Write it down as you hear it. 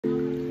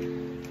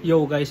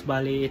Yo guys,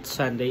 bali it's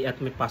Sunday at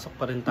may pasok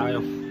pa rin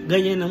tayo.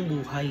 Ganyan ang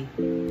buhay.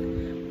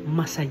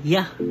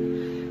 Masaya.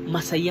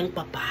 Masayang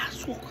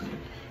papasok.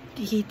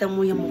 Kikita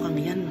mo yung mukhang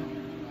yan.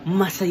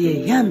 Masaya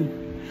yan.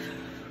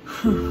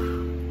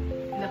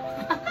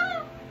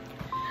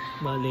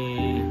 Bali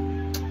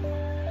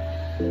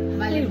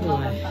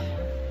buhay.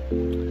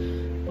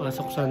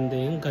 Pasok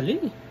Sunday. Ang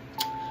galing.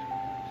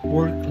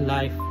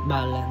 Work-life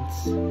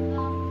balance.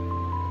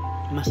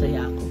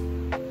 Masaya ako.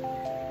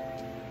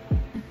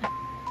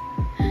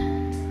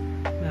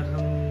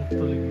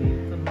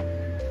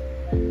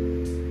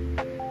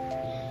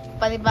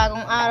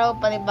 Panibagong araw,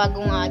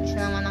 panibagong agis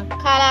naman ang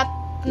kalat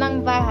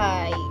ng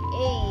bahay.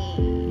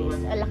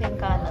 Alaking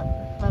kalat.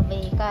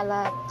 Babay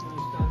kalat.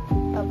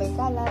 Babay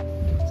kalat.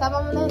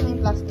 Sama mo na yun, may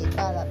plastic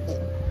kalat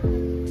din.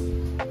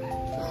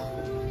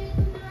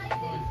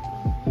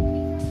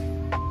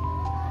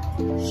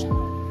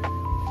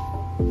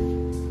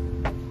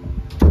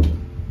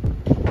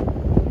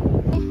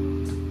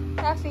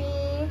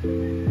 Coffee.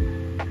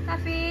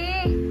 Coffee.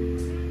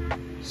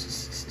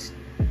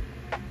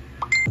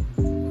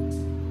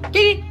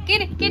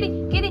 Kitty.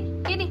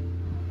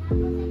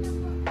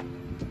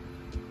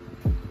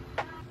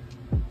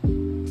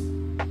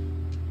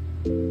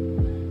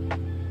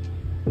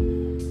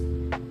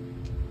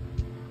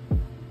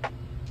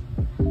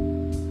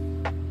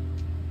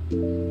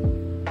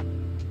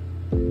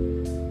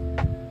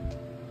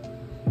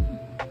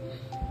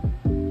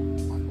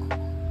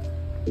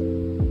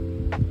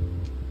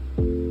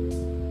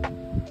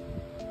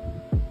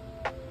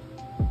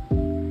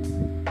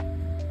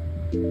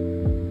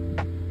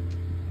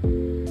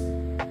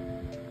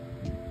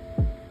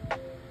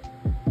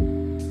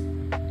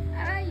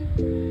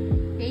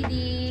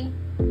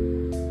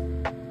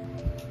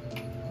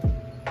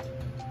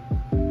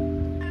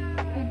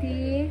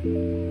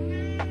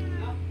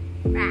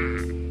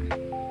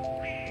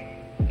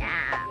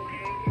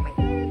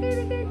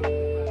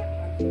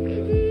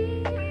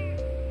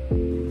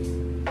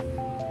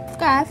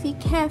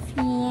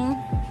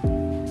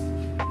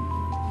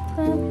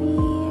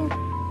 Coffee.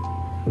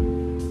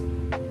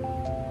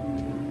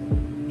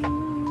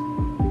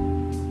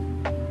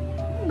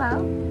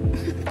 Wow.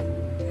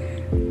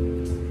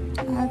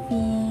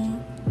 Coffee.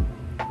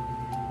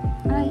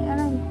 Aray.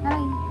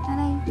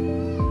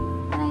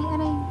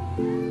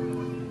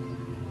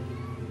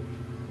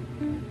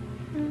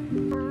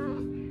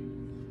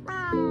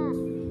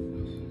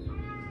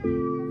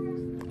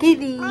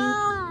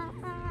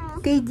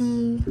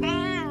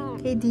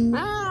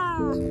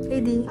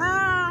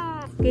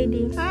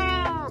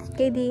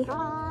 KD.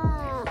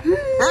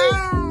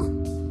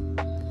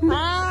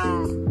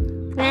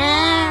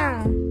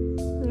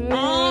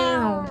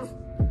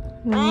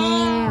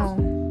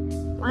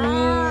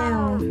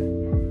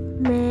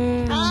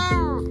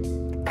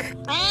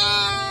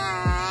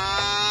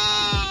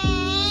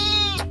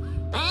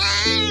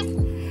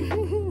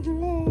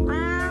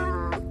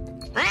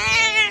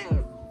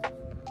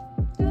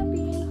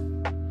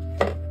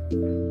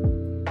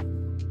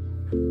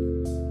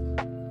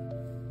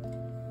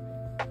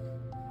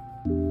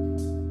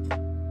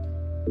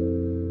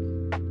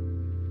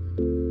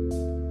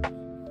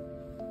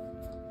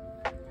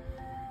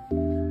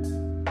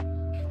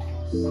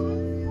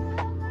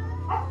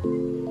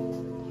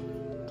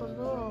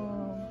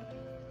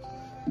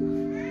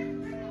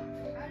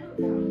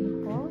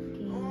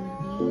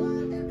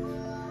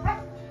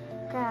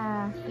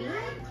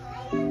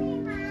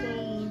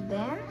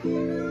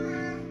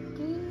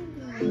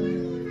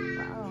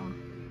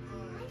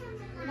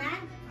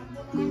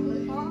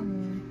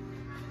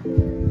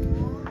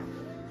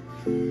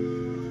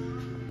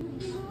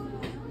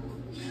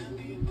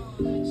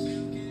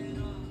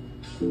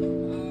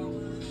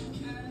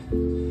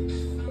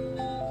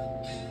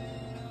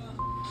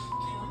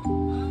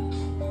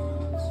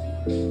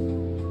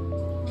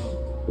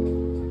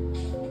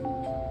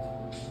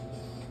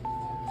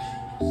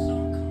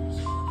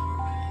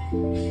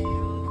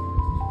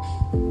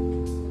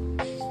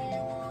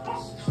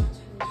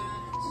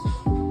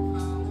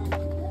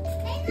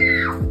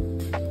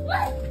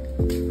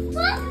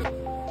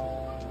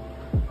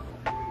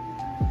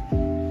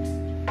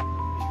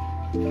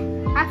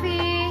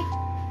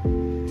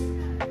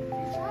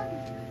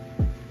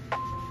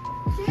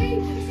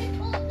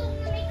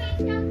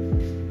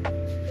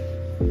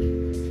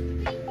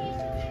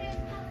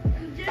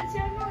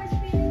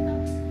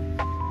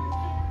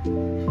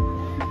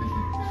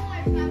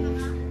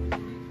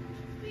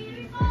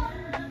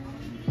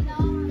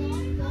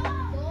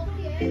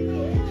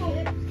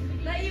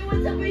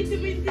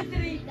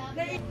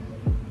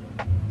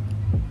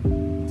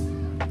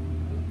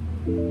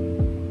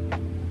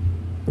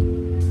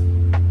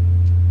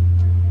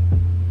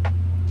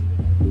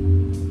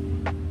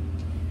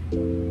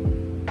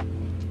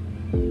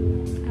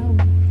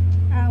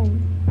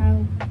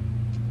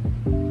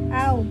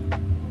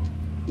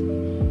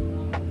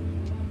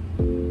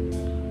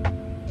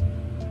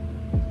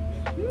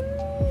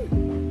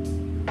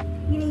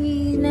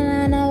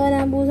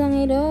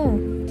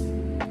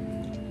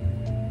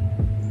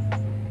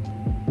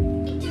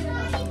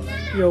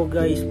 araw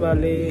guys,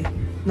 bale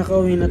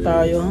nakauwi na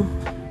tayo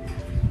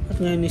at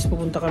ngayon is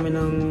pupunta kami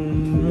ng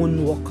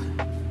moonwalk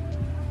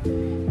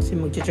kasi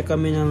mag-check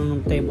kami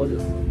ng table.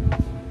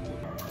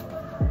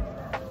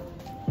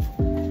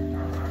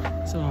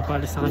 So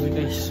mapalis na kami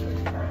guys.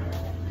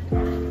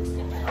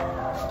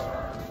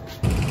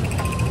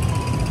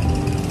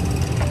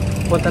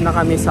 Punta na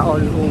kami sa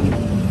All Home.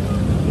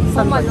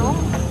 Home Along?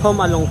 Home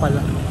Along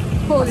pala.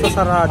 So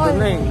sarado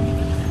na eh.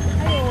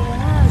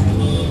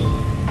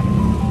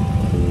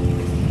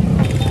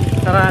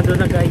 Sarado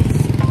na guys.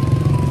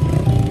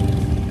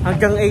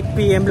 Hanggang 8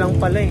 PM lang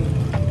pala eh.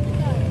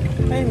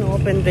 Ayun,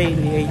 open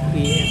daily 8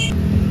 PM.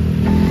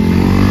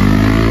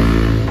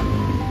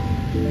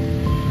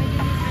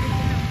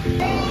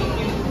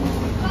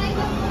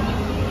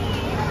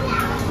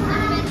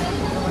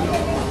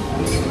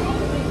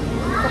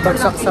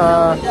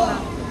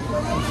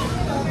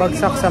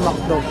 Bagsak sa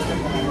McDo.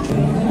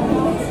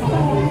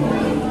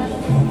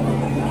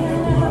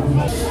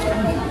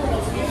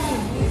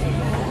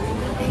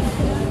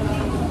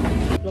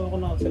 Ako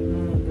na-accept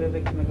nung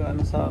nag-direct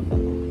nag-ano sa akin.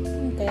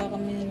 Kaya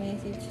kami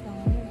ni-message lang.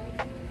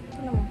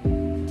 Ano mo?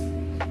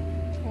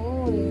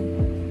 Oh.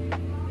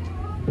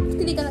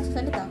 Hindi ka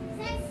nagsasalita?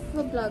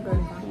 Mag-vlogger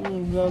ka?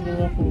 Vlogger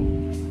ako.